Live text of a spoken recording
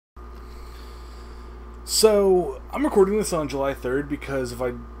So, I'm recording this on July 3rd because if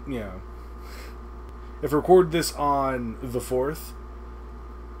I record this on the 4th,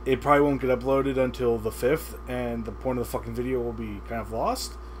 it probably won't get uploaded until the 5th, and the point of the fucking video will be kind of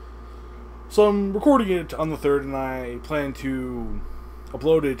lost. So I'm recording it on the 3rd, and I plan to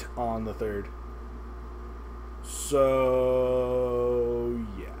upload it on the 3rd. So,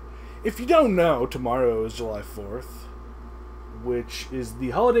 yeah. If you don't know, tomorrow is July 4th, which is the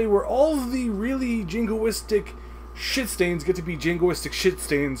holiday where all of the really jingoistic shit stains get to be jingoistic shit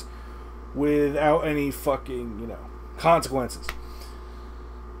stains without any fucking, consequences.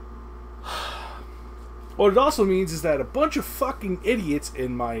 What it also means is that a bunch of fucking idiots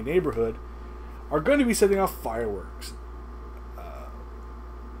in my neighborhood are going to be setting off fireworks.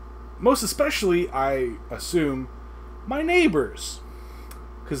 Most especially, I assume, my neighbors.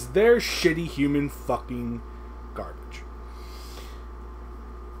 Because they're shitty human fucking garbage.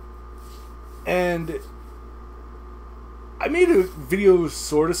 And I made a video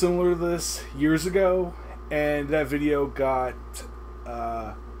sort of similar to this years ago, and that video got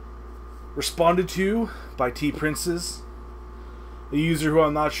responded to by T Princes, a user who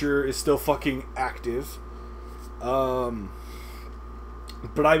I'm not sure is still fucking active. But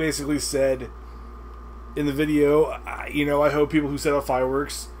I basically said in the video, I hope people who set off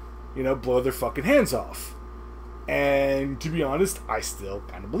fireworks, blow their fucking hands off. And to be honest, I still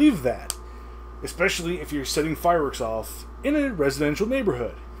kind of believe that. Especially if you're setting fireworks off in a residential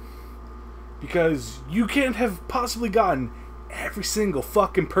neighborhood. Because you can't have possibly gotten every single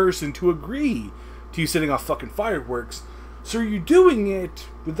fucking person to agree to you setting off fucking fireworks. So you're doing it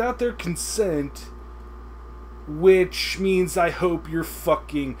without their consent, which means I hope your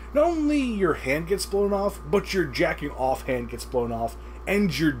fucking, not only your hand gets blown off, but your jacking off hand gets blown off,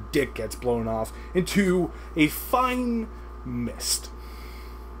 and your dick gets blown off into a fine mist.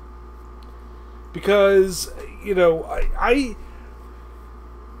 Because, I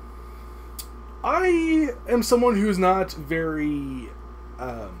am someone who's not very,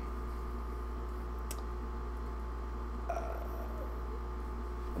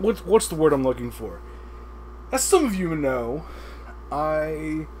 what's the word I'm looking for? As some of you know,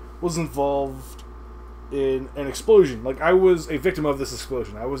 I was involved in an explosion. Like, I was a victim of this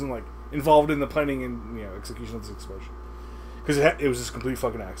explosion. I wasn't, involved in the planning and, execution of this explosion. Because it was just a complete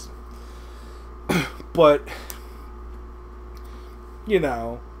fucking accident. But,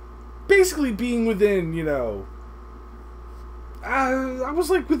 basically being within, I was,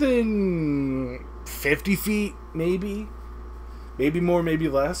 within 50 feet, maybe more, maybe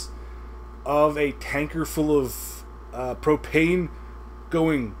less, of a tanker full of propane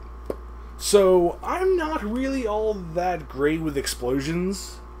going. So I'm not really all that great with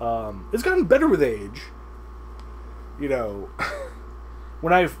explosions. It's gotten better with age.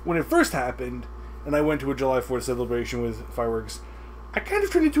 When it first happened and I went to a July 4th celebration with fireworks, I kind of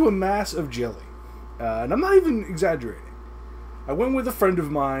turned into a mass of jelly. And I'm not even exaggerating. I went with a friend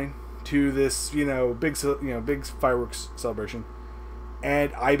of mine to this, big fireworks celebration.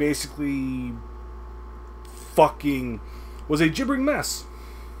 And I basically fucking was a gibbering mess.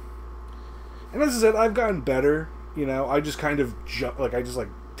 And as I said, I've gotten better. I just kind of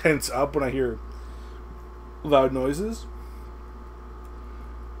tense up when I hear loud noises.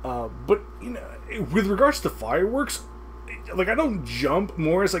 But, with regards to fireworks, I don't jump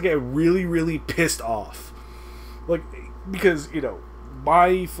more as I get really, really pissed off. Because,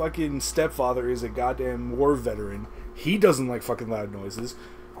 my fucking stepfather is a goddamn war veteran. He doesn't like fucking loud noises.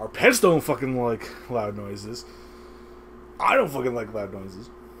 Our pets don't fucking like loud noises. I don't fucking like loud noises.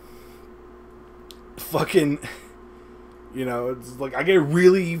 Fucking, it's I get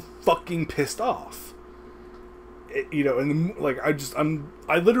really fucking pissed off. And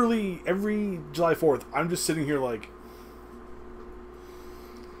I literally, every July 4th, I'm just sitting here I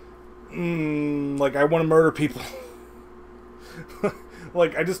want to murder people. I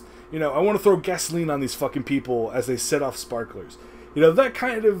want to throw gasoline on these fucking people as they set off sparklers. That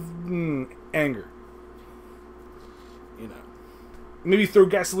kind of anger. Maybe throw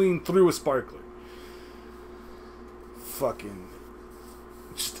gasoline through a sparkler. Fucking.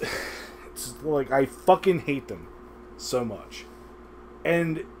 I fucking hate them so much.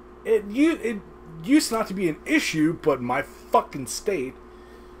 And it used not to be an issue, but my fucking state,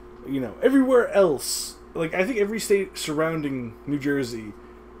 everywhere else, I think every state surrounding New Jersey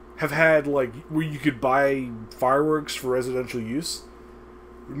have had, where you could buy fireworks for residential use.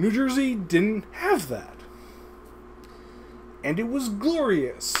 New Jersey didn't have that. And it was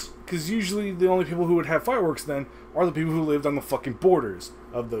glorious. Because usually the only people who would have fireworks then are the people who lived on the fucking borders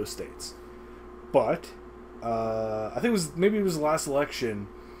of those states. But, I think maybe it was the last election,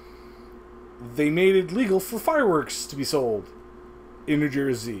 they made it legal for fireworks to be sold in New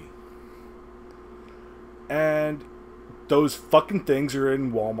Jersey. And those fucking things are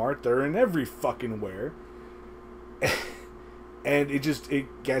in Walmart. They're in every fucking where. And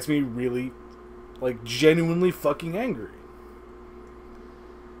it gets me really, like, genuinely fucking angry.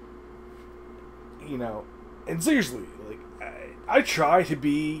 You know, and seriously, like, I try to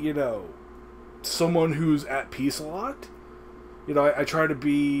be, you know, someone who's at peace a lot. You know, I try to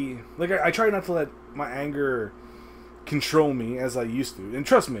be, like, I try not to let my anger control me as I used to. And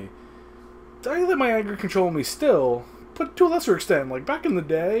trust me, I let my anger control me still, but to a lesser extent. Like, back in the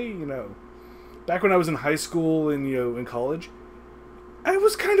day, you know, back when I was in high school and, you know, in college, I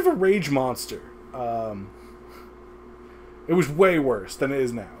was kind of a rage monster. It was way worse than it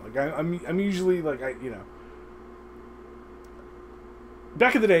is now. Like, I'm usually, like, you know,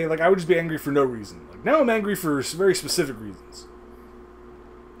 back in the day, like, I would just be angry for no reason. Like, now I'm angry for very specific reasons.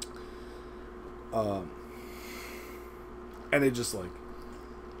 And it just, like,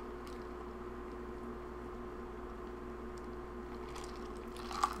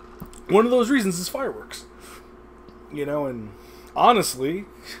 one of those reasons is fireworks. You know, and honestly,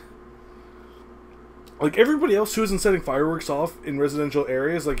 like, everybody else who isn't setting fireworks off in residential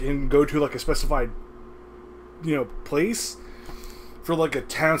areas, like, can go to, like, a specified, you know, place for, like, a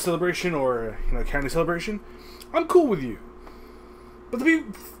town celebration or a, you know, county celebration, I'm cool with you. But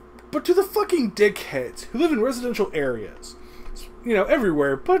to the fucking dickheads who live in residential areas, you know,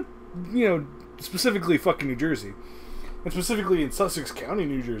 everywhere, but, you know, specifically fucking New Jersey, and specifically in Sussex County,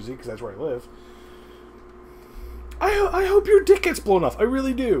 New Jersey, because that's where I live, I hope your dick gets blown off. I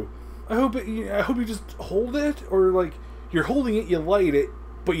really do. I hope you just hold it, or, like, you're holding it, you light it,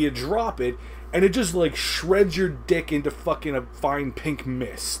 but you drop it, and it just, like, shreds your dick into fucking a fine pink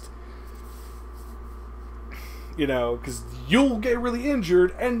mist. You know, because you'll get really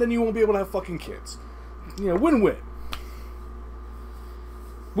injured, and then you won't be able to have fucking kids. You know, win-win.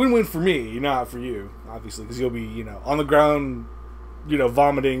 Win-win for me, not for you, obviously, because you'll be, you know, on the ground, you know,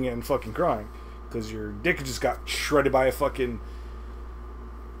 vomiting and fucking crying, because your dick just got shredded by a fucking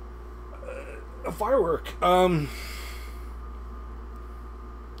a firework. But,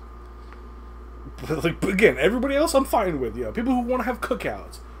 like, again, everybody else I'm fine with. You know, people who want to have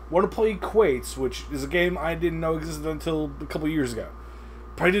cookouts, want to play Quates, which is a game I didn't know existed until a couple years ago.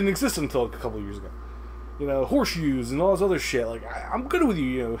 Probably didn't exist until a couple years ago. You know, horseshoes and all this other shit. Like, I'm good with you,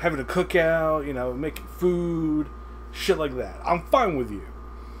 you know, having a cookout, you know, making food, shit like that. I'm fine with you.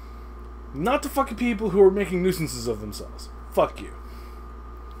 Not the fucking people who are making nuisances of themselves. Fuck you.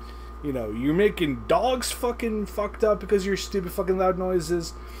 You know, you're making dogs fucking fucked up because of your stupid fucking loud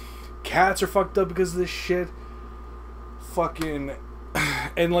noises. Cats are fucked up because of this shit. Fucking...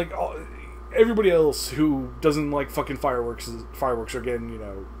 And, like, everybody else who doesn't like fucking fireworks are getting, you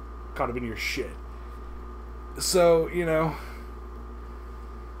know, caught up in your shit. So, you know...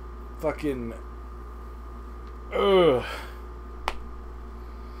 Fucking... Ugh.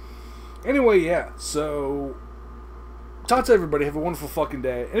 Anyway, yeah, so... Talk to everybody, have a wonderful fucking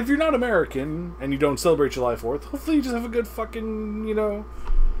day. And if you're not American, and you don't celebrate July 4th, hopefully you just have a good fucking, you know...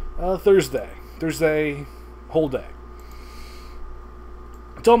 Thursday, whole day.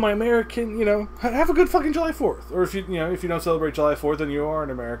 To all my American, you know, have a good fucking July 4th. Or if you know, if you don't celebrate July 4th and you are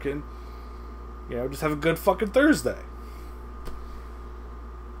an American, you know, just have a good fucking Thursday.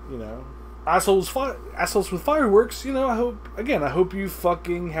 You know, assholes with fireworks, you know, I hope you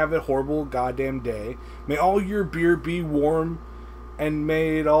fucking have a horrible goddamn day. May all your beer be warm, and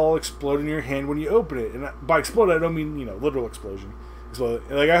may it all explode in your hand when you open it. And by explode, I don't mean, you know, literal explosion.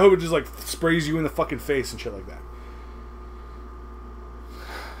 Like, I hope it just, like, sprays you in the fucking face and shit like that.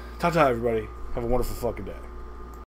 Ta-ta, everybody. Have a wonderful fucking day.